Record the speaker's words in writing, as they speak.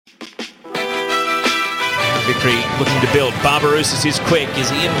victory looking to build. Barbarouses is quick. Is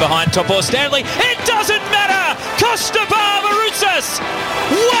he in behind Topo Stanley? It doesn't matter! Costa Barbarouses!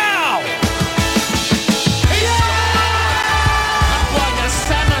 Wow! Like a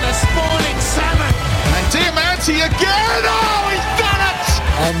salmon, a spawning salmon. And Diamanti again! Oh, he's done it!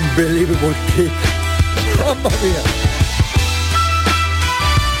 Unbelievable kick. Mamma mia.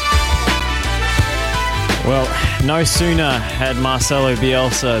 Well, no sooner had Marcelo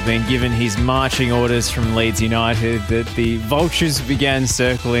Bielsa been given his marching orders from Leeds United that the vultures began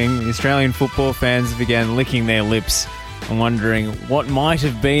circling, the Australian football fans began licking their lips and wondering what might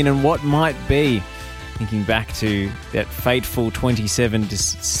have been and what might be, thinking back to that fateful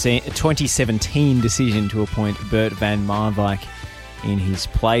 2017 decision to appoint Bert van Marwijk in his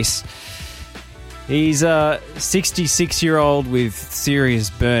place. He's a 66-year-old with serious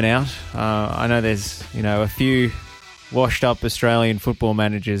burnout. I know there's, a few washed-up Australian football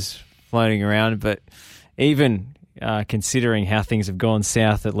managers floating around, but even considering how things have gone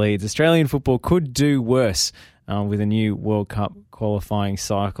south at Leeds, Australian football could do worse with a new World Cup qualifying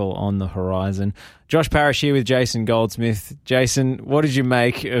cycle on the horizon. Josh Parrish here with Jason Goldsmith. Jason, what did you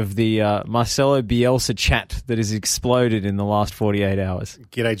make of the Marcelo Bielsa chat that has exploded in the last 48 hours?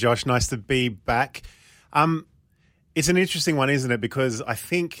 G'day, Josh. Nice to be back. It's an interesting one, isn't it? Because I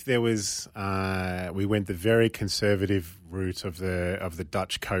think there was we went the very conservative route of the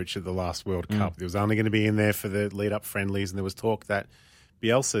Dutch coach at the last World Cup. There was only going to be in there for the lead-up friendlies, and there was talk that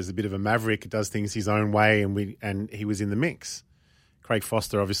Bielsa is a bit of a maverick, does things his own way, and he was in the mix. Craig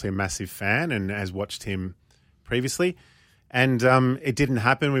Foster, obviously a massive fan and has watched him previously. And it didn't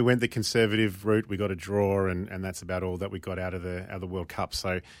happen. We went the conservative route. We got a draw, and that's about all that we got out of the World Cup.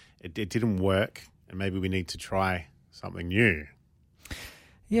 So it didn't work, and maybe we need to try something new.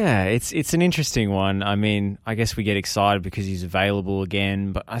 Yeah, it's an interesting one. I mean, I guess we get excited because he's available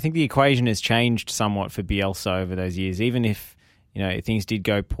again, but I think the equation has changed somewhat for Bielsa over those years. Even if things did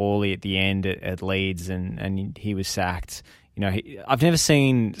go poorly at the end at Leeds and he was sacked. I've never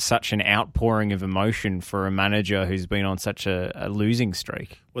seen such an outpouring of emotion for a manager who's been on such a losing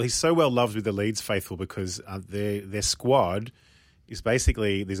streak. Well, he's so well loved with the Leeds faithful because their squad is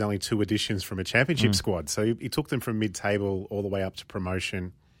basically, there's only two additions from a championship squad. So he took them from mid-table all the way up to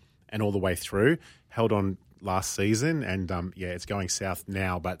promotion and all the way through, held on last season, and it's going south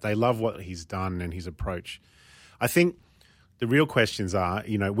now. But they love what he's done and his approach. I think the real questions are,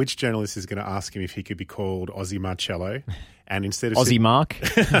 which journalist is going to ask him if he could be called Aussie Marcello? And instead of Aussie Mark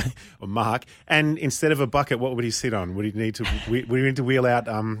or Mark, and instead of a bucket, what would he sit on? Would he need to wheel out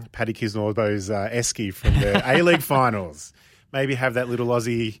Paddy Kisnorbo's esky from the A-League finals? Maybe have that little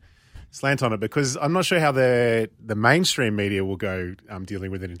Aussie slant on it, because I'm not sure how the mainstream media will go dealing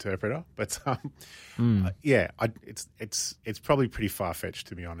with an interpreter. But it's probably pretty far-fetched,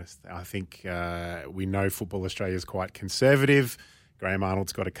 to be honest. I think we know Football Australia is quite conservative. Graham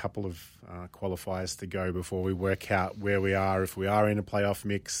Arnold's got a couple of qualifiers to go before we work out where we are, if we are in a playoff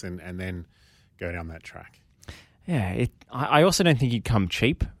mix, and then go down that track. Yeah, I also don't think he'd come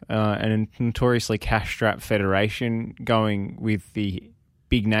cheap. And a notoriously cash-strapped federation going with the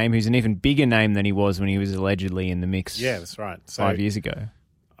big name, who's an even bigger name than he was when he was allegedly in the mix. Yeah, that's right. 5 years ago.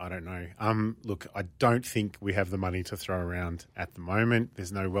 I don't know. Look, I don't think we have the money to throw around at the moment.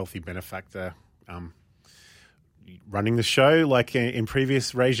 There's no wealthy benefactor running the show like in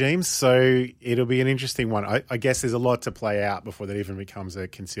previous regimes, so it'll be an interesting one. I guess there's a lot to play out before that even becomes a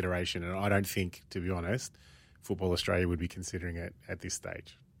consideration, and I don't think, to be honest, Football Australia would be considering it at this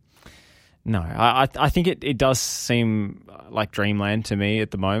stage. No, I think it does seem like dreamland to me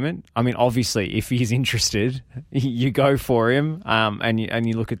at the moment. I mean, obviously, if he's interested, you go for him, and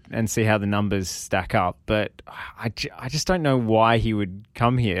you look at and see how the numbers stack up. But I just don't know why he would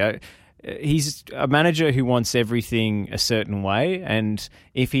come here. He's a manager who wants everything a certain way, and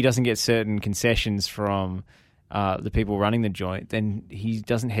if he doesn't get certain concessions from the people running the joint, then he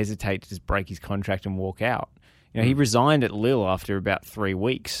doesn't hesitate to just break his contract and walk out. He resigned at Lille after about 3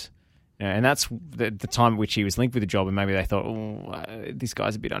 weeks. And that's the time at which he was linked with the job, and maybe they thought, this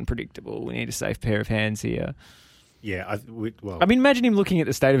guy's a bit unpredictable. We need a safe pair of hands here. Yeah, I mean, imagine him looking at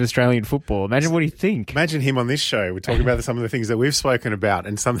the state of Australian football. Imagine what he'd think. Imagine him on this show. We're talking about some of the things that we've spoken about,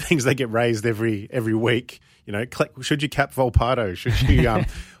 and some things that get raised every week. Should you cap Volpato? Should you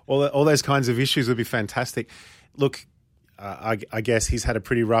all those kinds of issues would be fantastic. Look, I guess he's had a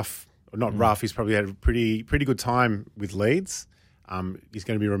pretty rough, or not rough. He's probably had a pretty good time with Leeds. He's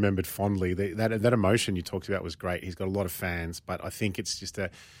going to be remembered fondly. That emotion you talked about was great. He's got a lot of fans, but I think it's just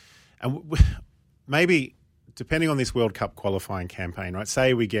maybe depending on this World Cup qualifying campaign, right?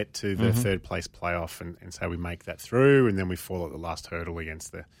 Say we get to the third place playoff and say we make that through, and then we fall at the last hurdle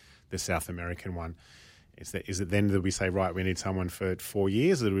against the South American one. Is it then that we say, right, we need someone for 4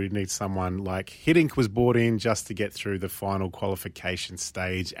 years, or do we need someone like Hiddink was brought in just to get through the final qualification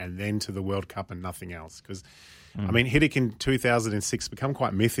stage and then to the World Cup and nothing else? Because, I mean, Hiddink in 2006 become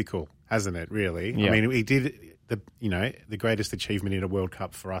quite mythical, hasn't it, really? Yeah. I mean, he did the greatest achievement in a World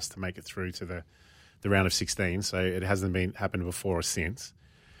Cup for us to make it through to the round of 16, so it hasn't happened before or since.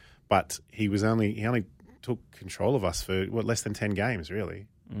 But he only took control of us for, less than 10 games, really.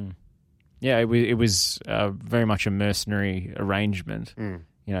 Yeah, it was very much a mercenary arrangement. You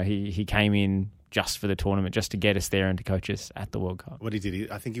know, he came in just for the tournament, just to get us there and to coach us at the World Cup. What he did,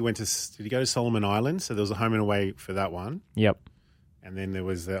 I think he went to, did he go to Solomon Islands? So there was a home and away for that one. Yep. And then there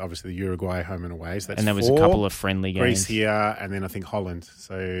was obviously the Uruguay home and away. So that's and there was 4. a couple of friendly games. Greece here, and then I think Holland.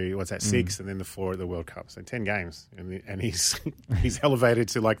 So what's that, 6, and then the 4 at the World Cup. So 10 games, and he's elevated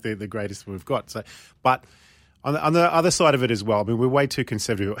to like the greatest we've got. So, but on the other side of it as well, I mean, we're way too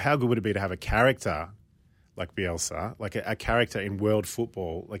conservative. How good would it be to have a character like Bielsa, like a character in world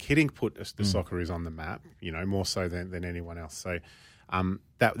football? Like Hiddink put the Socceroos on the map, you know, more so than anyone else. So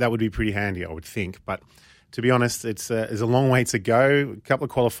that would be pretty handy, I would think. But to be honest, there's a long way to go. A couple of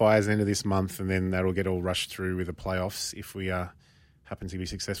qualifiers end of this month, and then that'll get all rushed through with the playoffs if we happen to be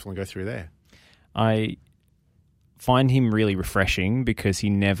successful and go through there. I find him really refreshing because he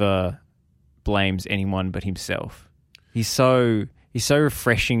never blames anyone but himself. He's so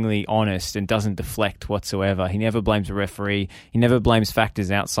refreshingly honest and doesn't deflect whatsoever. He never blames a referee. He never blames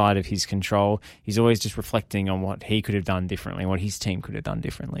factors outside of his control. He's always just reflecting on what he could have done differently, what his team could have done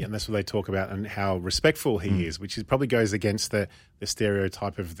differently. Yeah, and that's what they talk about, and how respectful he is, which probably goes against the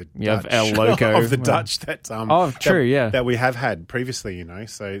stereotype of the Dutch, of El Loco. of the Dutch that that we have had previously. You know,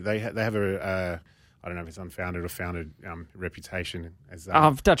 so they have a I don't know if it's unfounded or founded reputation as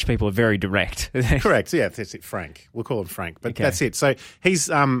Dutch people are very direct. Correct. Yeah, that's it. Frank. We'll call him Frank, but that's it. So he's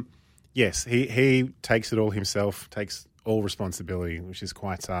yes, he takes it all himself, takes all responsibility, which is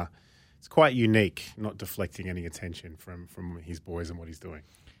quite it's quite unique. Not deflecting any attention from his boys and what he's doing.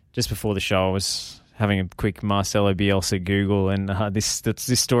 Just before the show, I was having a quick Marcelo Bielsa Google, and this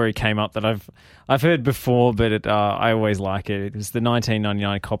story came up that I've heard before, but I always like it. It was the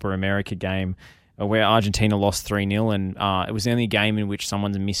 1999 Copa America game, where Argentina lost 3-0, and it was the only game in which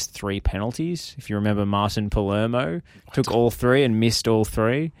someone missed 3 penalties. If you remember, Martin Palermo took all 3 and missed all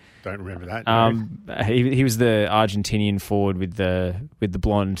 3. Don't remember that. No. He was the Argentinian forward with the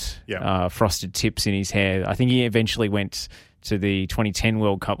blonde frosted tips in his hair. I think he eventually went to the 2010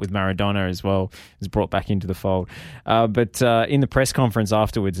 World Cup with Maradona as well, was brought back into the fold. But in the press conference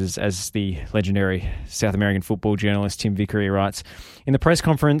afterwards, as the legendary South American football journalist Tim Vickery writes, in the press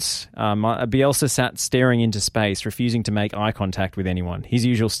conference, Bielsa sat staring into space, refusing to make eye contact with anyone, his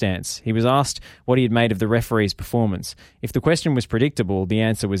usual stance. He was asked what he had made of the referee's performance. If the question was predictable, the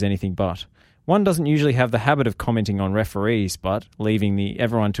answer was anything but. One doesn't usually have the habit of commenting on referees, but leaving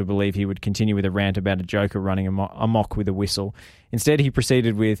everyone to believe he would continue with a rant about a joker running amok with a whistle. Instead, he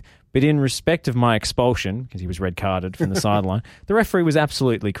proceeded with, but in respect of my expulsion, because he was red-carded from the sideline, the referee was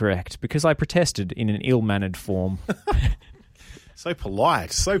absolutely correct, because I protested in an ill-mannered form. So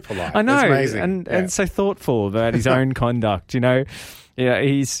polite. I know, that's amazing. And so thoughtful about his own conduct, you know. Yeah,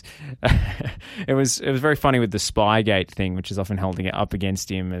 he's. It was very funny with the Spygate thing, which is often holding it up against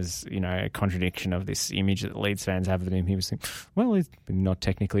him as, you know, a contradiction of this image that the Leeds fans have of him. He was saying, well, he's not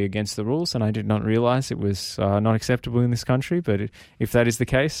technically against the rules, and I did not realise it was not acceptable in this country. But if that is the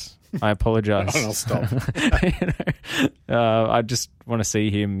case, I apologise. I'll stop. I just want to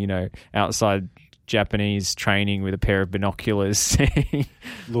see him, you know, outside Japanese training with a pair of binoculars.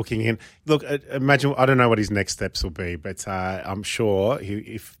 Looking in. Look, imagine, I don't know what his next steps will be, but I'm sure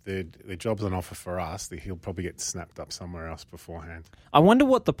if the job's on offer for us, he'll probably get snapped up somewhere else beforehand. I wonder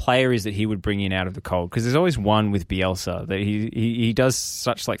what the player is that he would bring in out of the cold, because there's always one with Bielsa that he does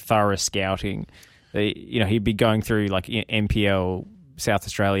such like thorough scouting. You know, he'd be going through like NPL South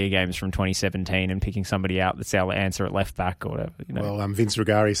Australia games from 2017 and picking somebody out that's our answer at left back or whatever. You know? Well, Vince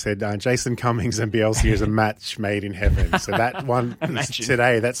Rugari said Jason Cummings and Bielsa is a match made in heaven. So that one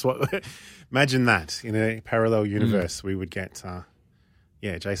today, that's what. Imagine that in a parallel universe, we would get,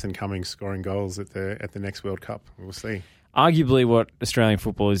 Jason Cummings scoring goals at the next World Cup. We'll see. Arguably, what Australian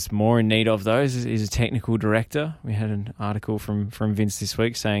football is more in need of, though, is a technical director. We had an article from Vince this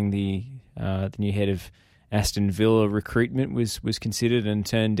week saying the new head of Aston Villa recruitment was considered and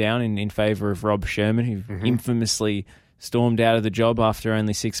turned down in favour of Rob Sherman, who infamously stormed out of the job after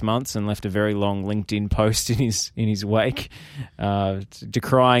only 6 months and left a very long LinkedIn post in his wake,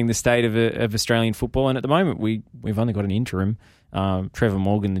 decrying the state of Australian football. And at the moment, we've only got an interim. Trevor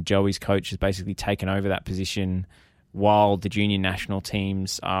Morgan, the Joey's coach, has basically taken over that position while the junior national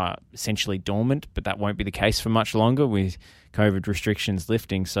teams are essentially dormant, but that won't be the case for much longer with COVID restrictions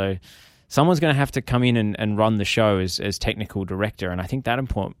lifting. So someone's going to have to come in and run the show as technical director. And I think that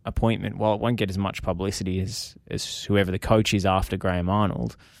appointment, while it won't get as much publicity as whoever the coach is after Graham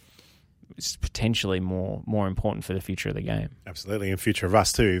Arnold, is potentially more important for the future of the game. Absolutely, and future of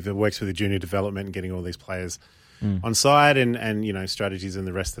us too. That works with the junior development and getting all these players on side and you know, strategies and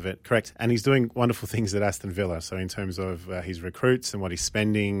the rest of it. Correct. And he's doing wonderful things at Aston Villa. So in terms of his recruits and what he's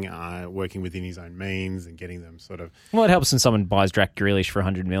spending, working within his own means and getting them sort of... Well, it helps when someone buys Jack Grealish for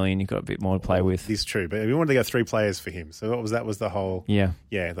 $100 million. You've got a bit more to play with. It's true, but we wanted to go 3 players for him. So that was the whole... Yeah,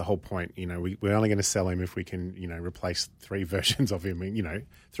 the whole point. You know, we're only going to sell him if we can, you know, replace 3 versions of him. You know,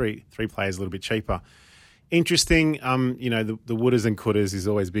 three players a little bit cheaper. Interesting, you know, the wooders and cutters is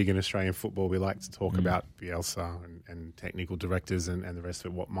always big in Australian football. We like to talk about Bielsa and technical directors and the rest of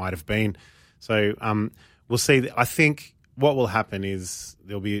it, what might have been. So we'll see. I think what will happen is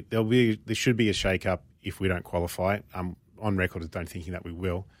there should be a shake-up if we don't qualify. On record as don't thinking that we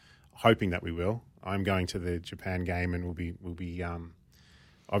will, hoping that we will. I'm going to the Japan game and we'll be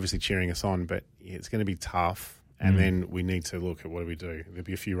obviously cheering us on, but it's going to be tough. And then we need to look at what do we do. There'll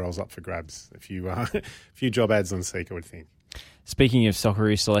be a few roles up for grabs, a few job ads on Seek, I would think. Speaking of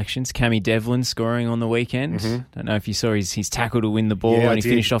Socceroo selections, Cammy Devlin scoring on the weekend. Don't know if you saw his tackle to win the ball and he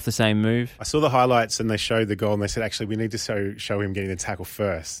finished off the same move. I saw the highlights and they showed the goal and they said, actually, we need to show him getting the tackle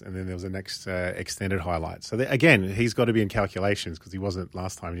first. And then there was a next extended highlight. So again, he's got to be in calculations because he wasn't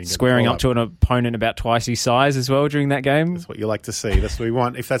last time. He didn't Squaring up to an opponent about twice his size as well during that game. That's what you like to see. That's what we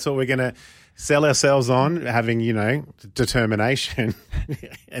want. If that's what we're going to sell ourselves on, having, you know, determination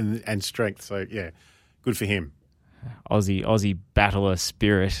and strength. So, yeah, good for him. Aussie battler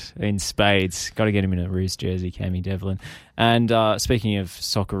spirit in spades. Got to get him in a Roos jersey, Cammy Devlin. And speaking of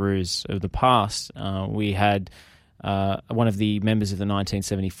Socceroos of the past, we had one of the members of the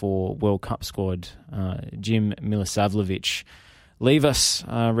 1974 World Cup squad, Jim Milosavljevic, leave us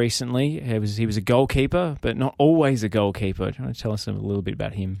recently. He was a goalkeeper, but not always a goalkeeper. Do you want to tell us a little bit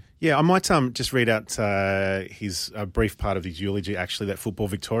about him? Yeah, I might just read out his brief part of his eulogy, actually, that Football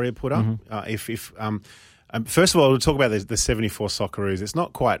Victoria put up. First of all, we'll talk about the 74 Socceroos. It's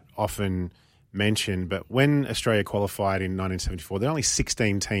not quite often mentioned, but when Australia qualified in 1974, there were only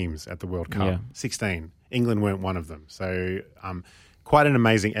 16 teams at the World Cup. Yeah. 16. England weren't one of them. So quite an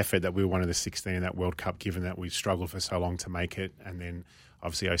amazing effort that we were one of the 16 in that World Cup, given that we struggled for so long to make it. And then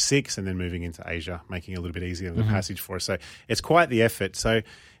obviously 06 and then moving into Asia, making it a little bit easier the passage for us. So it's quite the effort. So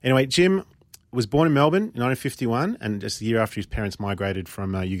anyway, Jim was born in Melbourne in 1951, and just a year after his parents migrated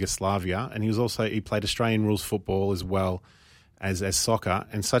from Yugoslavia. And he played Australian rules football as well as soccer,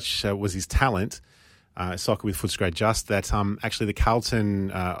 and such was his talent, soccer with Footscray Just, that actually the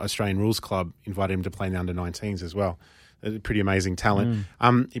Carlton Australian Rules Club invited him to play in the under-19s as well. Pretty amazing talent.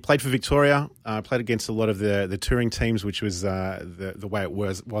 He played for Victoria, played against a lot of the touring teams, which was the way it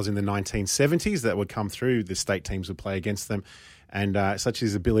was in the 1970s that would come through. The state teams would play against them. And such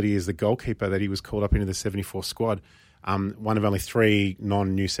his ability as the goalkeeper that he was called up into the 74 squad. One of only 3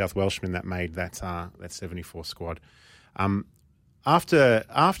 non-New South Welshmen that made that 74 squad. After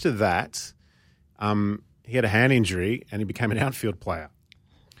that, he had a hand injury and he became an outfield player.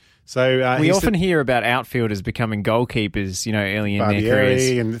 So we often hear about outfielders becoming goalkeepers, you know, early in their careers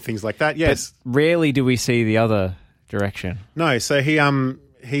and things like that. Yes, but rarely do we see the other direction. No, so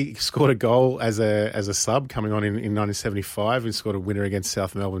he scored a goal as a sub coming on in 1975 and scored a winner against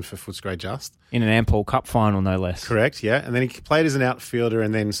South Melbourne for Footscray Just. In an Ampol Cup final, no less. Correct, yeah. And then he played as an outfielder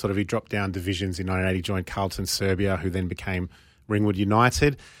and then he dropped down divisions in 1980, joined Carlton Serbia, who then became Ringwood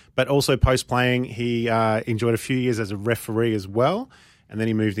United. But also post-playing, he enjoyed a few years as a referee as well. And then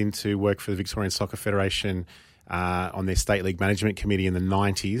he moved into work for the Victorian Soccer Federation on their State League Management Committee in the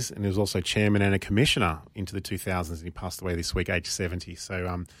 90s, and he was also chairman and a commissioner into the 2000s, and he passed away this week, age 70.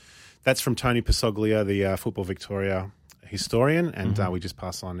 So that's from Tony Pasoglia, the Football Victoria historian, and we just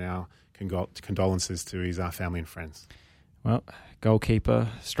pass on our condolences to his family and friends. Well, goalkeeper,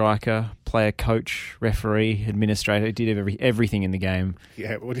 striker, player, coach, referee, administrator, did everything in the game.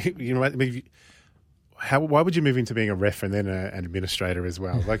 Yeah, well, you know what I mean? Why would you move into being a ref and then an administrator as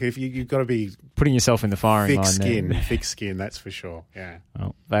well? Like, if you've got to be putting yourself in the firing line. Thick skin, that's for sure. Yeah.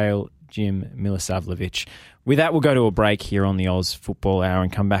 Well, Vale, Jim Milosavljevic. With that, we'll go to a break here on the Oz Football Hour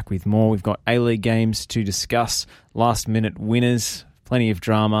and come back with more. We've got A-League games to discuss, last-minute winners, plenty of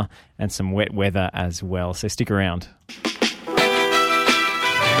drama, and some wet weather as well. So stick around.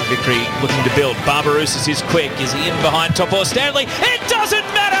 Victory looking to build. Barbarouses is quick. Is he in behind Topo Stanley? It doesn't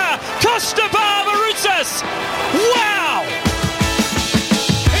matter! Costa Barbarouses! Wow!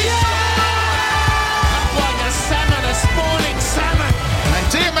 Like a salmon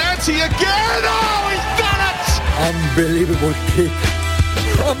penalty again. Oh, he's done it! Unbelievable kick.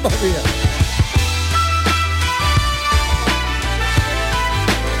 Mamma mia.